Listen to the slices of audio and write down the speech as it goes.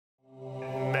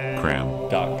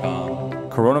MedCram.com.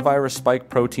 Coronavirus spike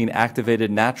protein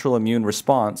activated natural immune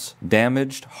response,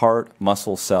 damaged heart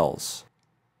muscle cells.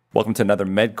 Welcome to another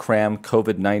MedCram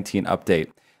COVID-19 update.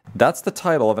 That's the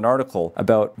title of an article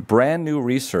about brand new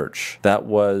research that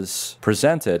was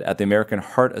presented at the American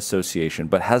Heart Association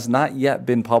but has not yet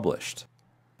been published.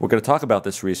 We're going to talk about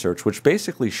this research, which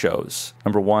basically shows,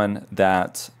 number one,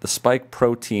 that the spike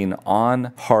protein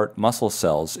on heart muscle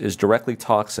cells is directly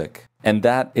toxic and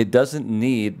that it doesn't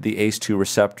need the ACE2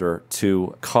 receptor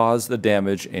to cause the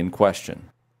damage in question.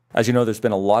 As you know, there's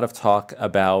been a lot of talk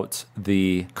about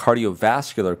the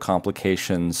cardiovascular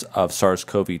complications of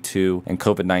SARS-CoV2 and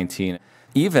COVID-19.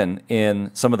 Even in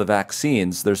some of the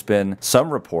vaccines, there's been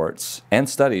some reports and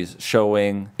studies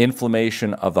showing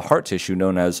inflammation of the heart tissue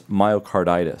known as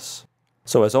myocarditis.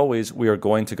 So as always, we are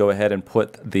going to go ahead and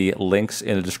put the links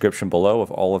in the description below of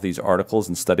all of these articles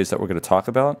and studies that we're going to talk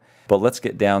about. But let's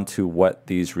get down to what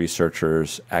these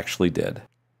researchers actually did.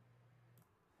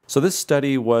 So this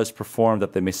study was performed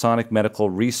at the Masonic Medical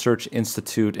Research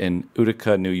Institute in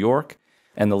Utica, New York.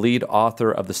 And the lead author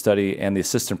of the study and the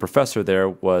assistant professor there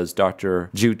was Dr.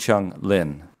 Ju-Chung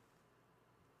Lin.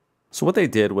 So what they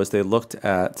did was they looked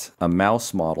at a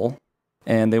mouse model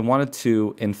and they wanted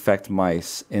to infect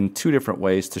mice in two different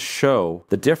ways to show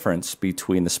the difference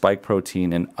between the spike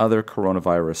protein and other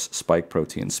coronavirus spike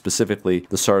proteins, specifically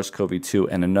the SARS-CoV2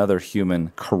 and another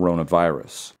human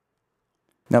coronavirus.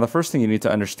 Now, the first thing you need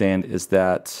to understand is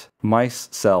that mice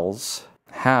cells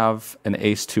have an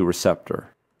ACE2 receptor,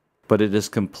 but it is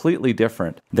completely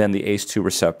different than the ACE2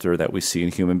 receptor that we see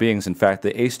in human beings. In fact,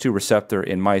 the ACE2 receptor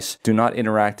in mice do not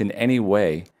interact in any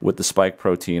way with the spike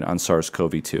protein on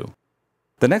SARS-CoV2.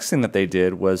 The next thing that they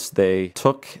did was they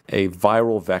took a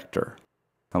viral vector.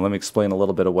 Now, let me explain a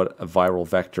little bit of what a viral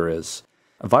vector is.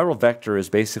 A viral vector is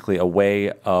basically a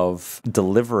way of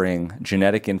delivering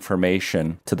genetic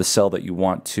information to the cell that you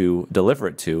want to deliver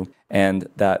it to, and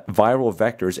that viral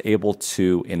vector is able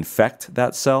to infect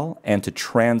that cell and to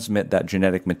transmit that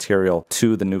genetic material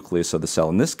to the nucleus of the cell.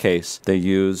 In this case, they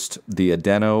used the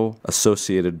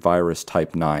adeno-associated virus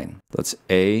type 9. That's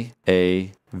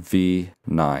AAV9.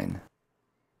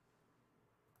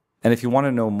 And if you want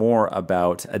to know more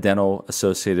about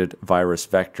adeno-associated virus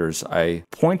vectors, I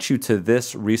point you to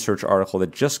this research article that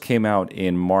just came out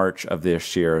in March of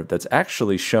this year that's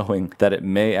actually showing that it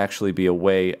may actually be a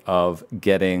way of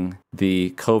getting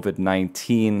the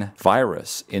COVID-19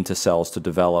 virus into cells to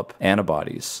develop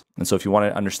antibodies. And so if you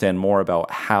want to understand more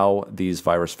about how these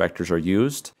virus vectors are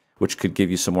used, which could give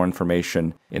you some more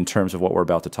information in terms of what we're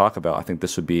about to talk about, I think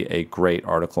this would be a great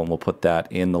article, and we'll put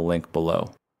that in the link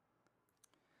below.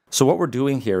 So what we're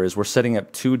doing here is we're setting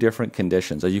up two different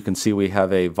conditions. As you can see, we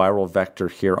have a viral vector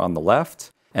here on the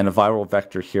left and a viral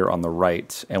vector here on the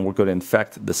right, and we're going to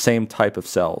infect the same type of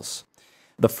cells.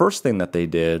 The first thing that they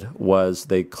did was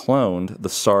they cloned the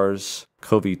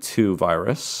SARS-CoV2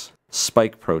 virus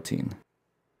spike protein.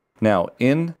 Now,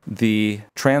 in the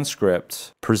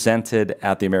transcript presented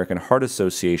at the American Heart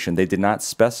Association, they did not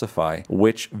specify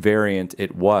which variant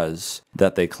it was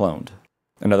that they cloned.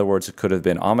 In other words, it could have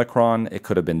been Omicron, it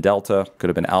could have been Delta, could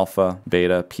have been Alpha,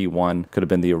 Beta, P1, could have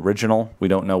been the original. We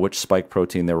don't know which spike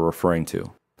protein they were referring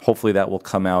to. Hopefully that will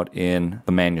come out in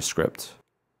the manuscript.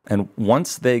 And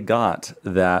once they got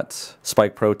that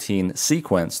spike protein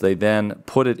sequence, they then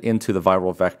put it into the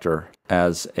viral vector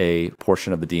as a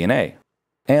portion of the DNA.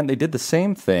 And they did the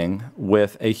same thing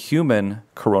with a human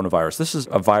coronavirus. This is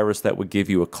a virus that would give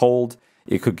you a cold.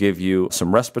 It could give you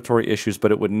some respiratory issues,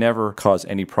 but it would never cause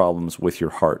any problems with your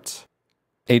heart.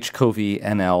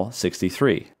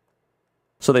 HCoV-NL63.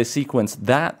 So they sequenced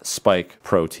that spike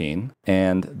protein,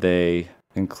 and they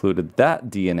included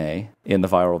that DNA in the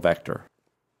viral vector.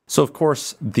 So of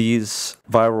course, these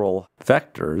viral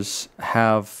vectors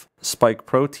have spike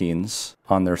proteins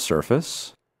on their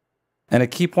surface. And a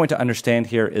key point to understand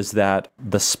here is that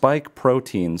the spike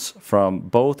proteins from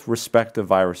both respective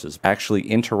viruses actually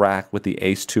interact with the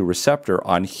ACE2 receptor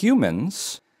on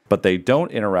humans, but they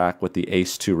don't interact with the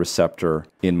ACE2 receptor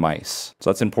in mice. So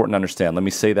that's important to understand. Let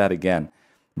me say that again.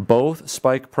 Both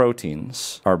spike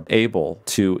proteins are able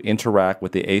to interact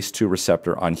with the ACE2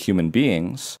 receptor on human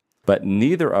beings, but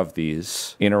neither of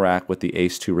these interact with the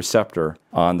ACE2 receptor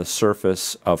on the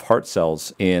surface of heart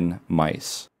cells in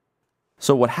mice.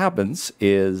 So what happens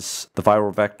is the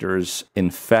viral vectors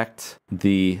infect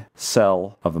the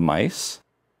cell of the mice,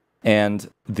 and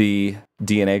the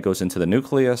DNA goes into the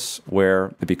nucleus where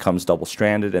it becomes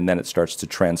double-stranded, and then it starts to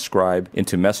transcribe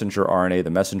into messenger RNA. The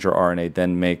messenger RNA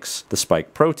then makes the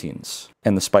spike proteins.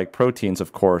 And the spike proteins,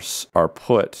 of course, are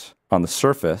put on the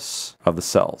surface of the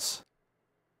cells.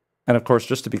 And of course,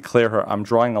 just to be clear here, I'm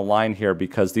drawing a line here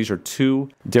because these are two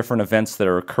different events that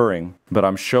are occurring, but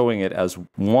I'm showing it as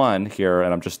one here,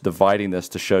 and I'm just dividing this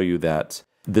to show you that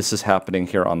this is happening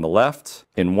here on the left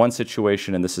in one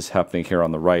situation, and this is happening here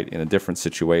on the right in a different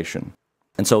situation.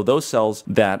 And so those cells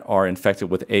that are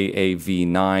infected with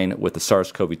AAV9 with the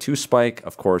SARS-CoV2 spike,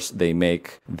 of course, they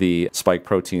make the spike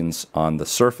proteins on the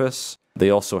surface. They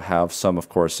also have some, of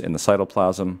course, in the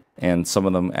cytoplasm, and some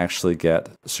of them actually get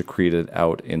secreted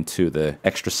out into the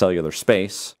extracellular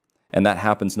space. And that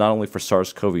happens not only for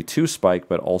SARS-CoV2 spike,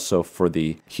 but also for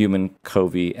the human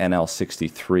CoV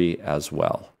NL63 as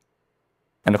well.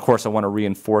 And of course, I want to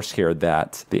reinforce here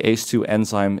that the ACE2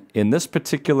 enzyme in this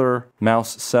particular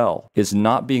mouse cell is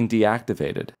not being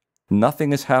deactivated.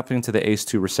 Nothing is happening to the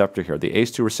ACE2 receptor here. The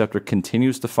ACE2 receptor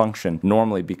continues to function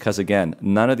normally because, again,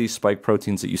 none of these spike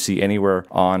proteins that you see anywhere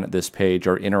on this page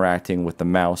are interacting with the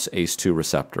mouse ACE2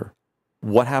 receptor.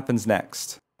 What happens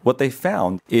next? What they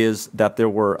found is that there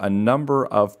were a number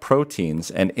of proteins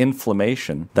and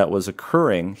inflammation that was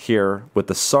occurring here with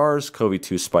the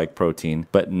SARS-CoV2 spike protein,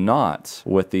 but not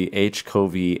with the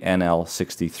HCoV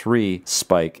NL63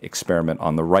 spike experiment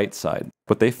on the right side.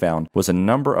 What they found was a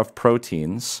number of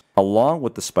proteins along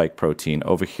with the spike protein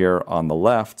over here on the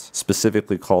left,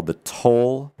 specifically called the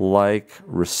toll-like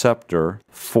receptor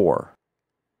 4.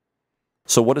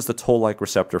 So what is the toll-like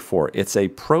receptor 4? It's a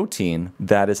protein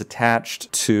that is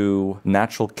attached to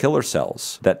natural killer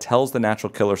cells that tells the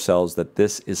natural killer cells that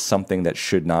this is something that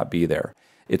should not be there.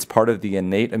 It's part of the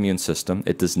innate immune system.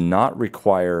 It does not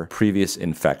require previous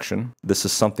infection. This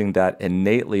is something that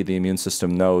innately the immune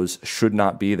system knows should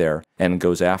not be there and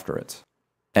goes after it.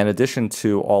 In addition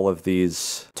to all of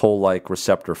these toll-like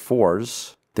receptor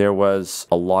 4s, there was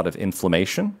a lot of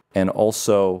inflammation and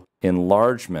also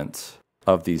enlargement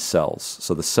of these cells.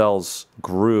 So the cells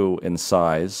grew in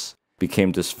size,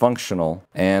 became dysfunctional,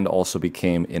 and also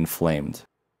became inflamed.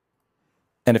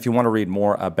 And if you want to read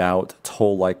more about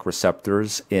toll-like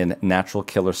receptors in natural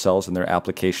killer cells and their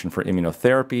application for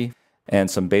immunotherapy, and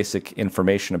some basic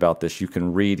information about this, you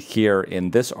can read here in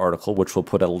this article, which we'll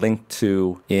put a link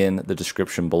to in the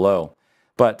description below.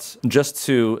 But just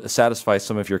to satisfy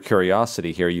some of your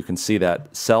curiosity here, you can see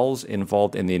that cells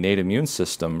involved in the innate immune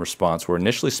system response were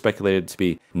initially speculated to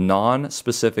be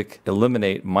non-specific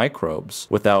eliminate microbes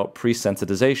without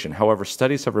pre-sensitization. However,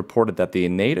 studies have reported that the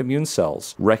innate immune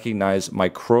cells recognize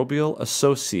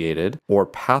microbial-associated or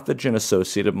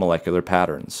pathogen-associated molecular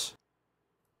patterns.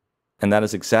 And that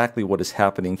is exactly what is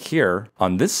happening here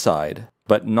on this side,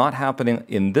 but not happening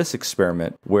in this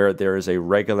experiment where there is a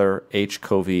regular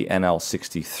HCoV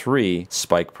NL63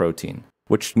 spike protein,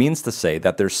 which means to say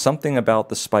that there's something about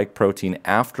the spike protein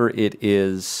after it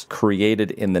is created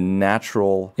in the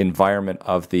natural environment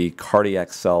of the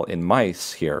cardiac cell in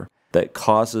mice here that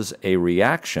causes a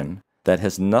reaction that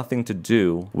has nothing to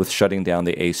do with shutting down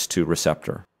the ACE2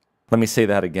 receptor. Let me say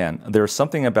that again. There's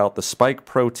something about the spike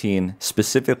protein,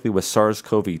 specifically with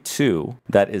SARS-CoV2,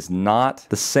 that is not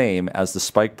the same as the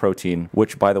spike protein,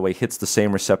 which, by the way, hits the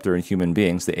same receptor in human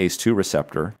beings, the ACE2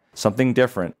 receptor. Something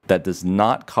different that does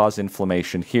not cause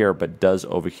inflammation here, but does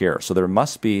over here. So there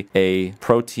must be a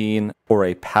protein or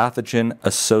a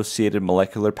pathogen-associated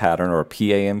molecular pattern, or a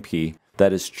PAMP,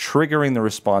 that is triggering the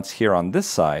response here on this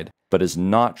side, but is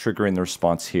not triggering the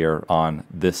response here on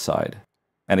this side.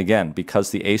 And again, because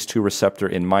the ACE2 receptor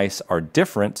in mice are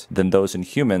different than those in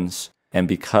humans, and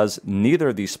because neither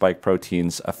of these spike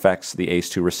proteins affects the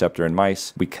ACE2 receptor in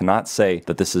mice, we cannot say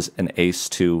that this is an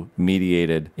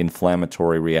ACE2-mediated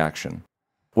inflammatory reaction.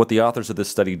 What the authors of this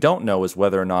study don't know is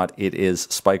whether or not it is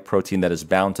spike protein that is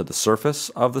bound to the surface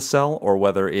of the cell, or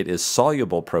whether it is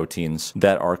soluble proteins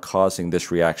that are causing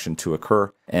this reaction to occur,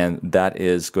 and that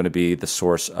is going to be the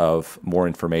source of more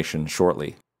information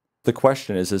shortly. The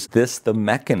question is this the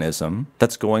mechanism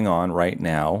that's going on right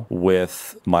now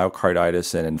with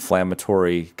myocarditis and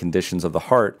inflammatory conditions of the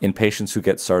heart in patients who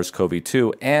get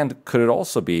SARS-CoV-2? And could it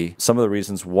also be some of the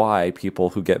reasons why people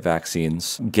who get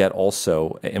vaccines get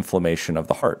also inflammation of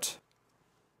the heart?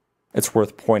 It's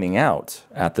worth pointing out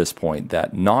at this point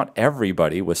that not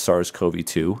everybody with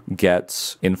SARS-CoV-2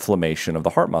 gets inflammation of the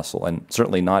heart muscle, and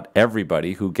certainly not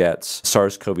everybody who gets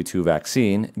SARS-CoV-2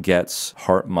 vaccine gets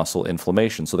heart muscle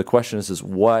inflammation. So the question is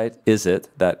what is it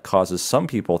that causes some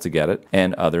people to get it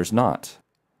and others not?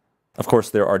 Of course,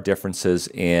 there are differences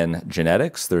in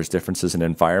genetics, there's differences in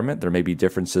environment, there may be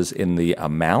differences in the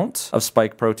amount of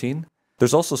spike protein.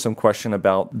 There's also some question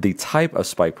about the type of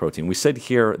spike protein. We said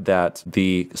here that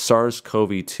the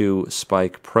SARS-CoV-2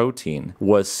 spike protein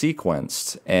was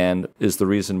sequenced and is the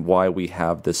reason why we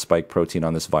have this spike protein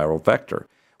on this viral vector.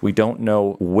 We don't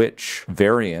know which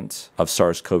variant of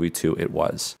SARS-CoV-2 it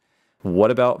was.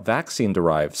 What about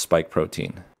vaccine-derived spike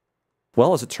protein?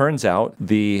 Well, as it turns out,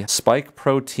 the spike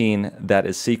protein that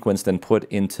is sequenced and put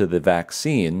into the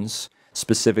vaccines,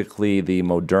 specifically the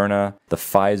Moderna, the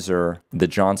Pfizer, the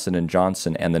Johnson &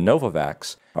 Johnson, and the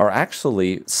Novavax, are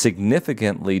actually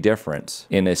significantly different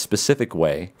in a specific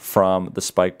way from the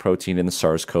spike protein in the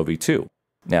SARS-CoV2.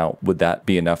 Now, would that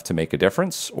be enough to make a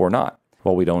difference or not?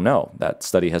 Well, we don't know. That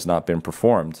study has not been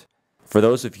performed. For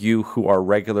those of you who are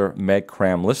regular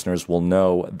MedCram listeners will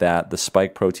know that the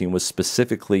spike protein was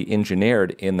specifically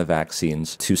engineered in the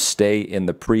vaccines to stay in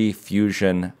the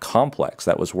pre-fusion complex.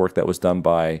 That was work that was done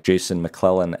by Jason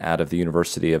McClellan out of the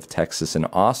University of Texas in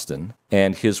Austin.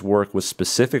 And his work was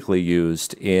specifically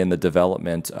used in the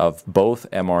development of both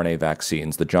mRNA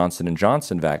vaccines, the Johnson &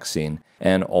 Johnson vaccine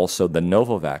and also the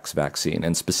Novavax vaccine.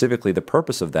 And specifically, the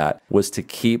purpose of that was to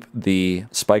keep the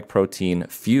spike protein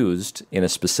fused in a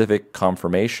specific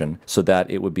conformation so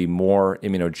that it would be more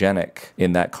immunogenic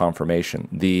in that conformation.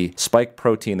 The spike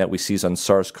protein that we see on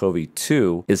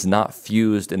SARS-CoV2 is not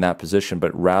fused in that position,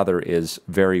 but rather is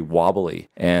very wobbly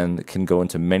and can go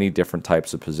into many different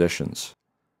types of positions.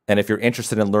 And if you're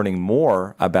interested in learning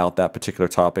more about that particular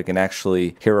topic and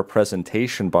actually hear a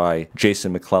presentation by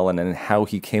Jason McClellan and how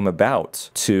he came about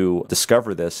to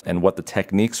discover this and what the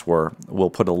techniques were,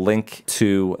 we'll put a link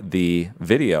to the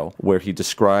video where he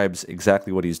describes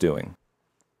exactly what he's doing.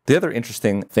 The other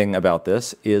interesting thing about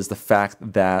this is the fact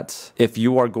that if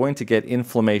you are going to get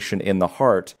inflammation in the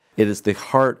heart, it is the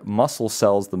heart muscle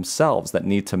cells themselves that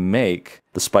need to make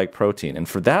the spike protein. And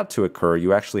for that to occur,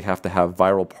 you actually have to have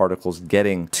viral particles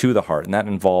getting to the heart. And that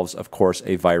involves, of course,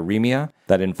 a viremia.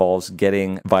 That involves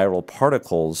getting viral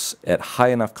particles at high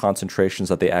enough concentrations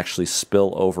that they actually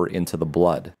spill over into the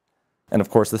blood. And of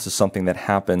course, this is something that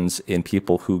happens in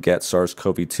people who get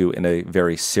SARS-CoV-2 in a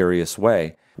very serious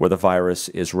way, where the virus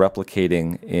is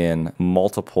replicating in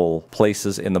multiple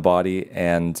places in the body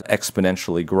and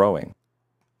exponentially growing.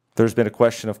 There's been a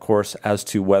question, of course, as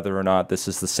to whether or not this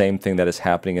is the same thing that is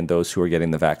happening in those who are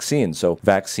getting the vaccine. So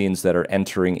vaccines that are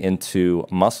entering into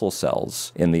muscle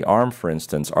cells in the arm, for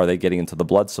instance, are they getting into the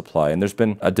blood supply? And there's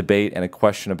been a debate and a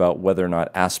question about whether or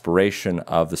not aspiration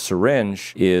of the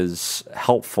syringe is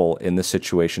helpful in this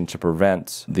situation to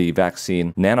prevent the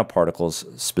vaccine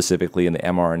nanoparticles, specifically in the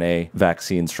mRNA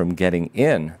vaccines, from getting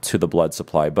in to the blood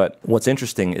supply. But what's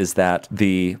interesting is that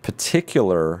the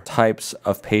particular types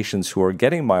of patients who are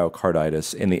getting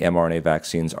myocarditis in the mRNA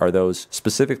vaccines are those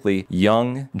specifically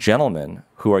young gentlemen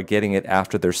who are getting it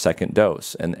after their second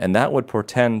dose. And that would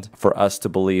portend for us to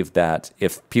believe that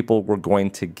if people were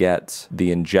going to get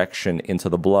the injection into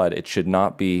the blood, it should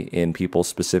not be in people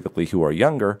specifically who are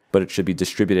younger, but it should be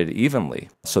distributed evenly.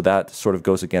 So that sort of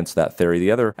goes against that theory.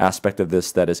 The other aspect of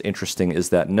this that is interesting is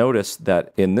that notice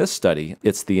that in this study,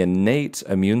 it's the innate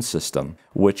immune system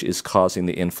which is causing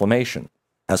the inflammation.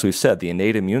 As we've said, the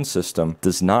innate immune system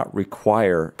does not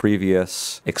require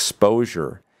previous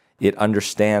exposure. It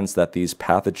understands that these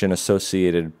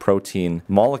pathogen-associated protein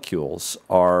molecules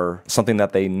are something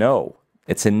that they know.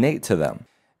 It's innate to them.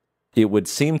 It would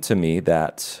seem to me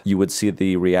that you would see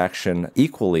the reaction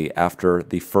equally after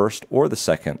the first or the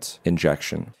second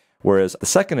injection. Whereas the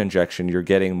second injection, you're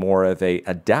getting more of an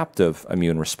adaptive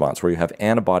immune response, where you have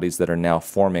antibodies that are now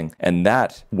forming, and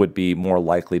that would be more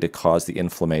likely to cause the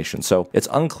inflammation. So it's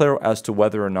unclear as to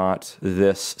whether or not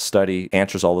this study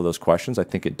answers all of those questions. I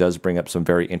think it does bring up some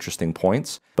very interesting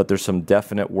points, but there's some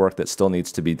definite work that still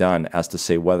needs to be done as to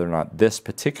say whether or not this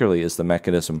particularly is the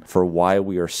mechanism for why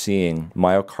we are seeing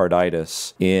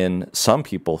myocarditis in some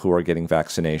people who are getting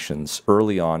vaccinations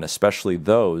early on, especially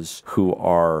those who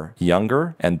are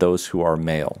younger and those who are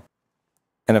male.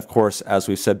 And of course, as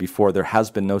we've said before, there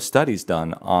has been no studies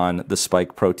done on the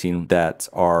spike protein that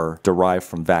are derived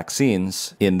from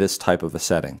vaccines in this type of a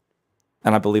setting.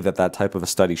 And I believe that that type of a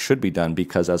study should be done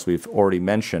because, as we've already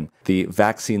mentioned, the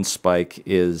vaccine spike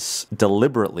is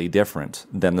deliberately different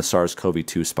than the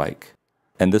SARS-CoV-2 spike.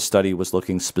 And this study was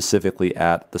looking specifically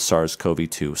at the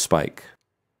SARS-CoV-2 spike.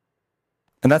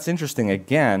 And that's interesting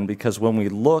again because when we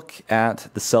look at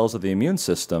the cells of the immune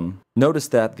system, notice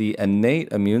that the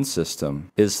innate immune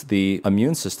system is the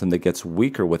immune system that gets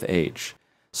weaker with age.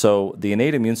 So the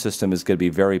innate immune system is going to be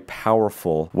very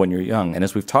powerful when you're young. And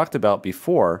as we've talked about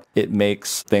before, it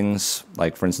makes things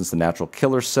like, for instance, the natural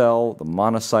killer cell, the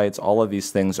monocytes, all of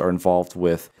these things are involved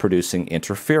with producing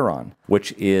interferon,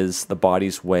 which is the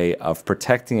body's way of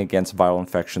protecting against viral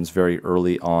infections very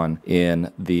early on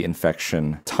in the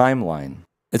infection timeline.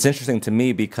 It's interesting to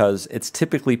me because it's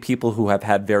typically people who have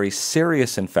had very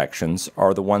serious infections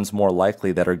are the ones more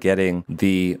likely that are getting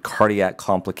the cardiac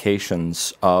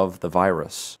complications of the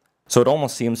virus. So it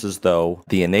almost seems as though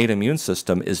the innate immune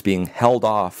system is being held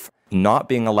off, not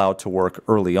being allowed to work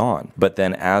early on. But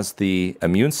then as the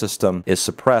immune system is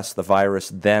suppressed, the virus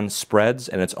then spreads,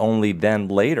 and it's only then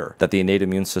later that the innate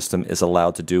immune system is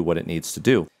allowed to do what it needs to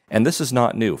do. And this is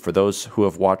not new. For those who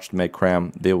have watched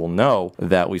MedCram, they will know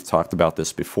that we've talked about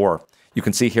this before. You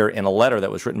can see here in a letter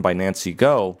that was written by Nancy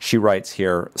Go, she writes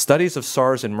here, studies of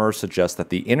SARS and MERS suggest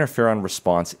that the interferon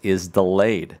response is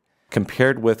delayed.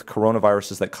 Compared with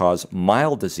coronaviruses that cause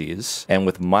mild disease, and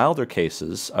with milder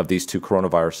cases of these two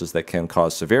coronaviruses that can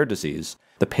cause severe disease,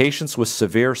 the patients with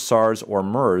severe SARS or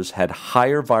MERS had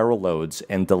higher viral loads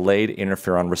and delayed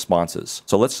interferon responses.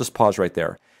 So let's just pause right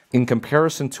there. In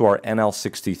comparison to our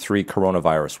NL63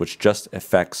 coronavirus, which just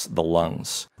affects the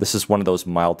lungs, this is one of those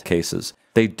mild cases.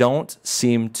 They don't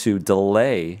seem to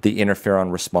delay the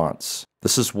interferon response.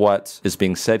 This is what is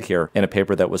being said here in a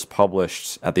paper that was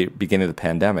published at the beginning of the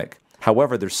pandemic.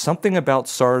 However, there's something about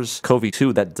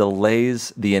SARS-CoV2 that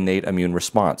delays the innate immune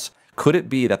response. Could it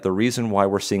be that the reason why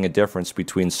we're seeing a difference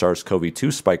between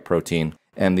SARS-CoV2 spike protein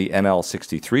and the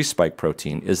NL63 spike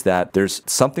protein is that there's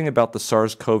something about the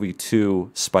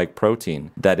SARS-CoV2 spike protein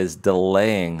that is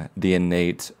delaying the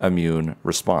innate immune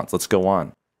response? Let's go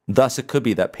on. Thus, it could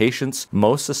be that patients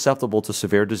most susceptible to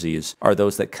severe disease are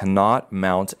those that cannot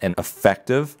mount an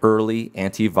effective early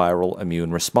antiviral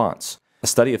immune response. A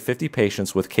study of 50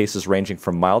 patients with cases ranging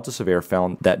from mild to severe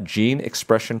found that gene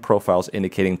expression profiles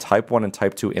indicating type 1 and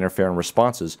type 2 interferon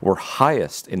responses were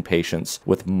highest in patients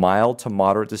with mild to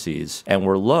moderate disease and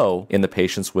were low in the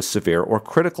patients with severe or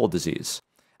critical disease.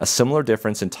 A similar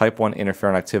difference in type 1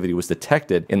 interferon activity was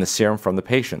detected in the serum from the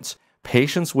patients.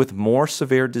 Patients with more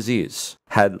severe disease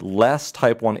had less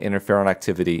type 1 interferon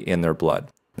activity in their blood.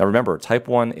 Now remember, type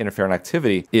 1 interferon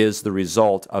activity is the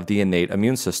result of the innate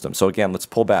immune system. So again, let's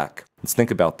pull back. Let's think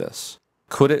about this.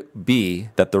 Could it be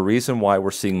that the reason why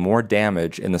we're seeing more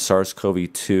damage in the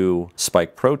SARS-CoV2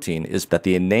 spike protein is that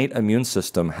the innate immune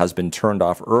system has been turned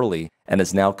off early and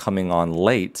is now coming on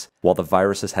late while the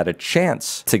virus has had a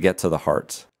chance to get to the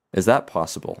heart? Is that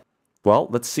possible? Well,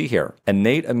 let's see here.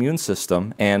 Innate immune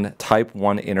system and type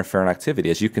 1 interferon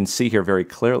activity, as you can see here very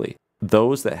clearly.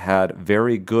 Those that had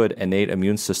very good innate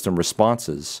immune system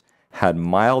responses had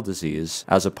mild disease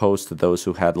as opposed to those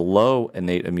who had low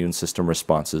innate immune system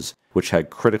responses, which had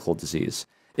critical disease.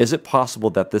 Is it possible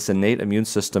that this innate immune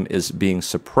system is being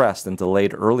suppressed and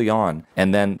delayed early on,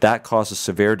 and then that causes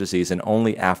severe disease, and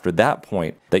only after that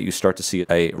point that you start to see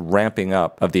a ramping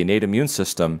up of the innate immune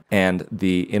system and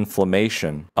the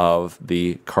inflammation of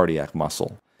the cardiac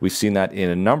muscle? We've seen that in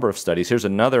a number of studies. Here's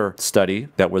another study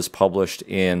that was published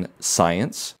in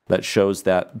Science that shows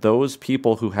that those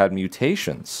people who had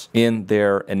mutations in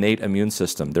their innate immune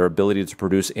system, their ability to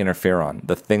produce interferon,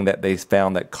 the thing that they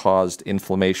found that caused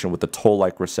inflammation with the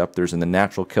toll-like receptors in the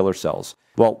natural killer cells.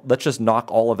 Well, let's just knock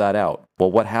all of that out.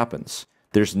 Well, what happens?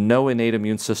 There's no innate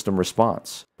immune system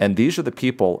response. And these are the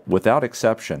people, without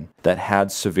exception, that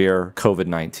had severe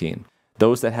COVID-19.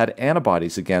 Those that had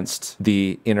antibodies against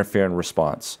the interferon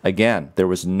response. Again, there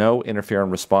was no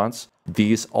interferon response.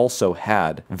 These also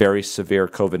had very severe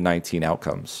COVID-19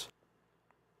 outcomes.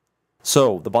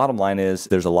 So the bottom line is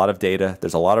there's a lot of data,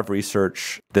 there's a lot of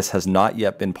research. This has not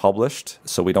yet been published,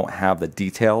 so we don't have the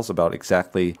details about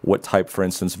exactly what type, for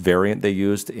instance, variant they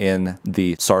used in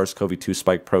the SARS-CoV2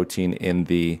 spike protein in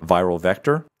the viral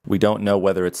vector. We don't know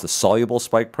whether it's the soluble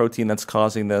spike protein that's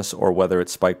causing this or whether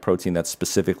it's spike protein that's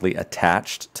specifically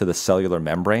attached to the cellular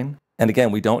membrane. And again,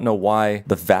 we don't know why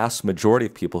the vast majority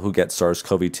of people who get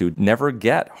SARS-CoV2 never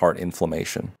get heart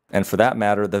inflammation. And for that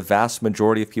matter, the vast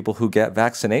majority of people who get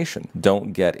vaccination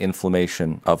don't get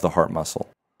inflammation of the heart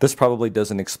muscle. This probably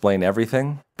doesn't explain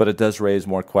everything, but it does raise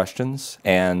more questions,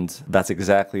 and that's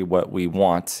exactly what we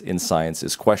want in science,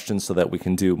 is questions so that we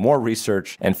can do more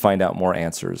research and find out more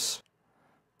answers.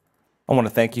 I want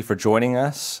to thank you for joining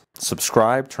us.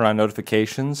 Subscribe, turn on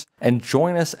notifications, and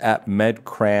join us at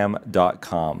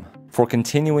medcram.com for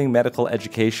continuing medical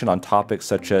education on topics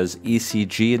such as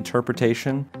ECG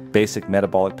interpretation, basic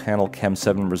metabolic panel Chem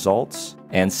 7 results,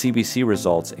 and CBC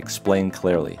results explained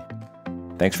clearly.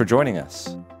 Thanks for joining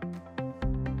us.